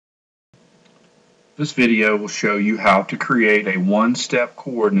This video will show you how to create a one-step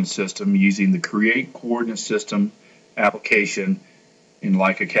coordinate system using the Create Coordinate System application in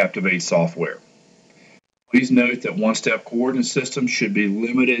Leica Captivate software. Please note that one-step coordinate systems should be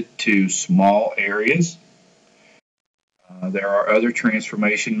limited to small areas. There are other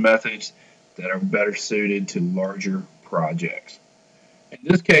transformation methods that are better suited to larger projects. In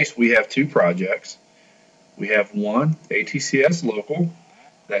this case, we have two projects. We have one ATCS local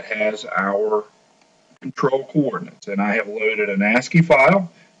that has our control coordinates, and I have loaded an ASCII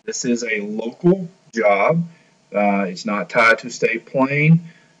file. This is a local job. It's not tied to state plane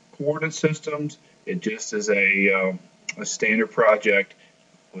coordinate systems. It just is a standard project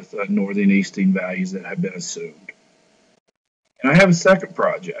with northern and eastern values that have been assumed. And I have a second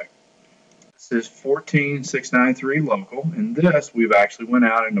project. This is 14693 local, and this we've actually went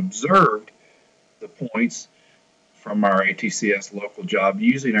out and observed the points from our ATCS local job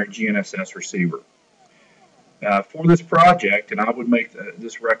using our GNSS receiver. For this project, and I would make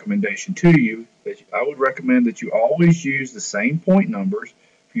this recommendation to you, that I would recommend that you always use the same point numbers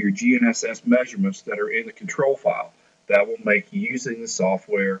for your GNSS measurements that are in the control file. That will make using the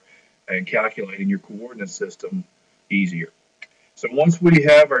software and calculating your coordinate system easier. So once we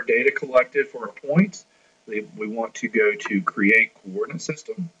have our data collected for our points, we want to go to Create Coordinate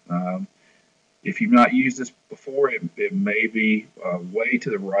System. If you've not used this before, it may be way to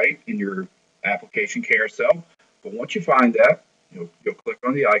the right in your application carousel, but once you find that, you'll click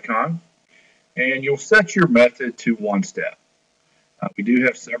on the icon and you'll set your method to one step. We do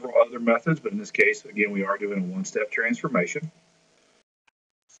have several other methods, but in this case, again, we are doing a one-step transformation.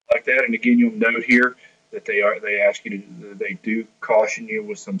 Like that, and again, you'll note here that they do caution you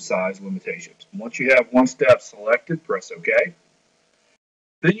with some size limitations. Once you have one step selected, press OK.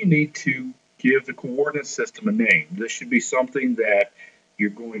 Then you need to give the coordinate system a name. This should be something that you're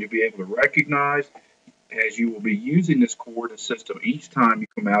going to be able to recognize as you will be using this coordinate system each time you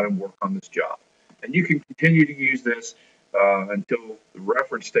come out and work on this job. And you can continue to use this until the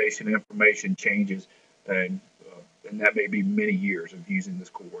reference station information changes, and that may be many years of using this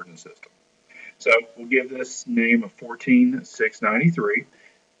coordinate system. So we'll give this name of 14693.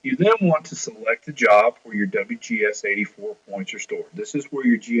 You then want to select the job where your WGS 84 points are stored. This is where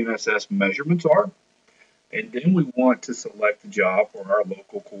your GNSS measurements are. And then we want to select the job where our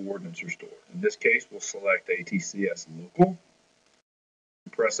local coordinates are stored. In this case, we'll select ATCS local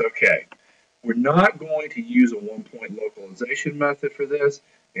and press OK. We're not going to use a one-point localization method for this,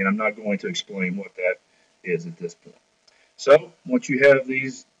 and I'm not going to explain what that is at this point. So once you have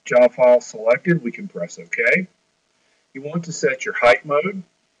these job files selected, we can press OK. You want to set your height mode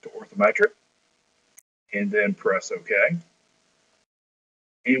to orthometric, and then press OK.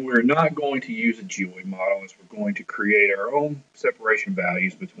 And we're not going to use a geoid model, as we're going to create our own separation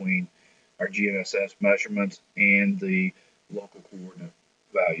values between our GNSS measurements and the local coordinate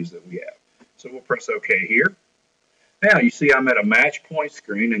values that we have. So we'll press OK here. Now you see I'm at a match point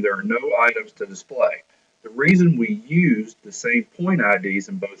screen and there are no items to display. The reason we used the same point IDs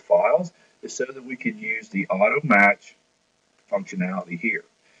in both files is so that we could use the auto match functionality here.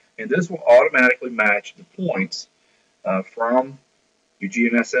 And this will automatically match the points from your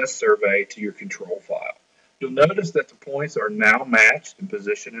GNSS survey to your control file. You'll notice that the points are now matched in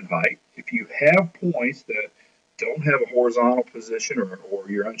position and height. If you have points that don't have a horizontal position, or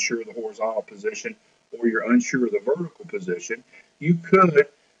you're unsure of the horizontal position, or you're unsure of the vertical position, you could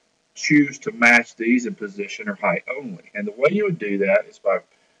choose to match these in position or height only. And the way you would do that is by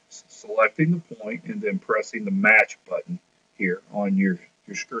selecting the point and then pressing the match button here on your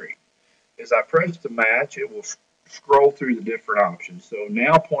screen. As I press the match, it will scroll through the different options. So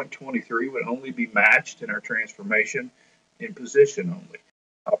now point 23 would only be matched in our transformation in position only.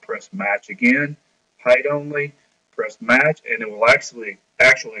 I'll press match again, height only, press match, and it will actually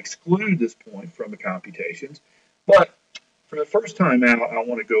exclude this point from the computations. But for the first time out, I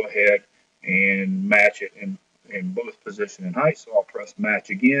want to go ahead and match it in both position and height. So I'll press match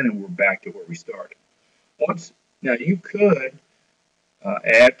again, and we're back to where we started. Now you could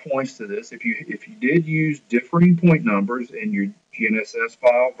add points to this. If you did use differing point numbers in your GNSS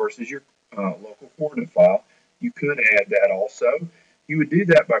file versus your local coordinate file, you could add that also. You would do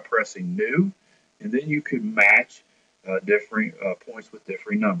that by pressing New, and then you could match differing points with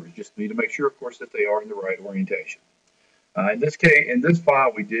differing numbers. Just need to make sure, of course, that they are in the right orientation. In this case, in this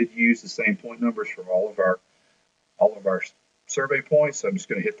file, we did use the same point numbers for all of our survey points. So I'm just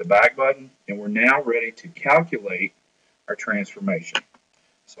going to hit the back button, and we're now ready to calculate our transformation.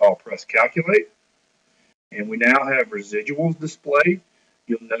 So I'll press Calculate, and we now have residuals displayed.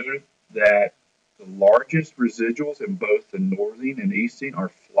 You'll note that the largest residuals in both the northern and eastern are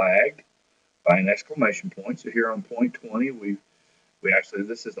flagged by an exclamation point. So here on point 20, we actually,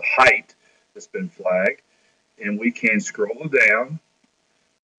 this is the height that's been flagged, and we can scroll down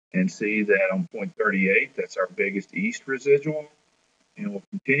and see that on point 38, that's our biggest east residual. And we'll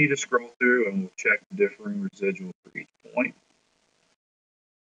continue to scroll through and we'll check the differing residuals for each point.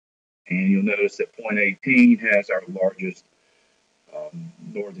 And you'll notice that point 18 has our largest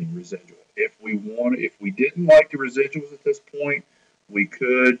northern residual. If we didn't like the residuals at this point, we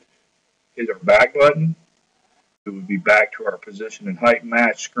could hit our back button. It would be back to our position and height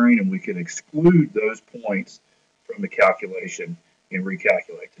match screen, and we could exclude those points from the calculation and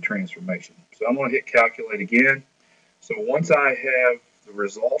recalculate the transformation. So I'm going to hit calculate again. So once I have the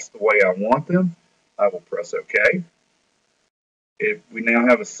results the way I want them, I will press OK. We now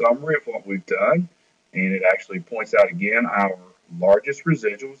have a summary of what we've done, and it actually points out again our largest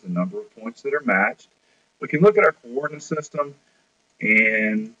residuals, the number of points that are matched. We can look at our coordinate system,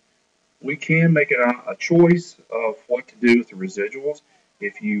 and we can make a choice of what to do with the residuals.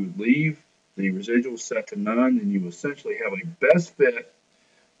 If you leave the residuals set to none, then you essentially have a best fit,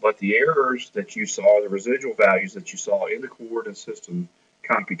 but the errors that you saw, the residual values that you saw in the coordinate system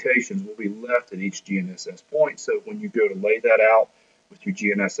computations will be left at each GNSS point. So when you go to lay that out with your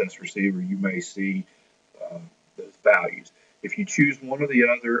GNSS receiver, you may see those values. If you choose one of the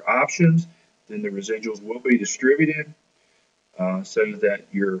other options, then the residuals will be distributed so that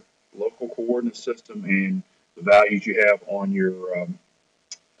your local coordinate system and the values you have on your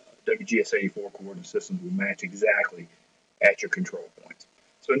WGS84 coordinate systems will match exactly at your control points.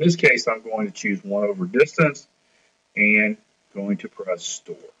 So in this case, I'm going to choose 1 over distance and going to press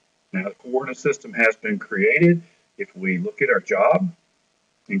store. Now the coordinate system has been created. If we look at our job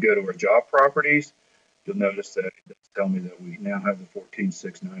and go to our job properties, you'll notice that it does tell me that we now have the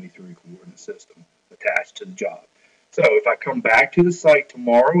 14693 coordinate system attached to the job. So if I come back to the site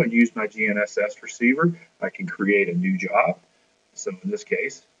tomorrow and use my GNSS receiver, I can create a new job. So in this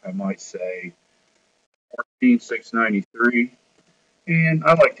case, I might say 14693, and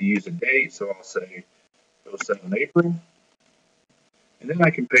I'd like to use a date, so I'll say 07 April. And then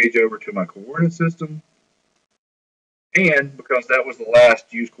I can page over to my coordinate system. And because that was the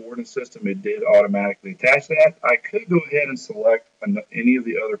last used coordinate system, it did automatically attach that. I could go ahead and select any of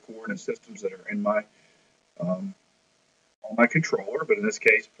the other coordinate systems that are in my on my controller, but in this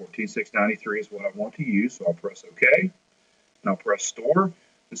case, 14693 is what I want to use, so I'll press OK, and I'll press Store.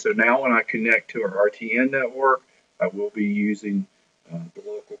 And so now when I connect to our RTN network, I will be using the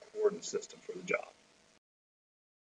local coordinate system for the job.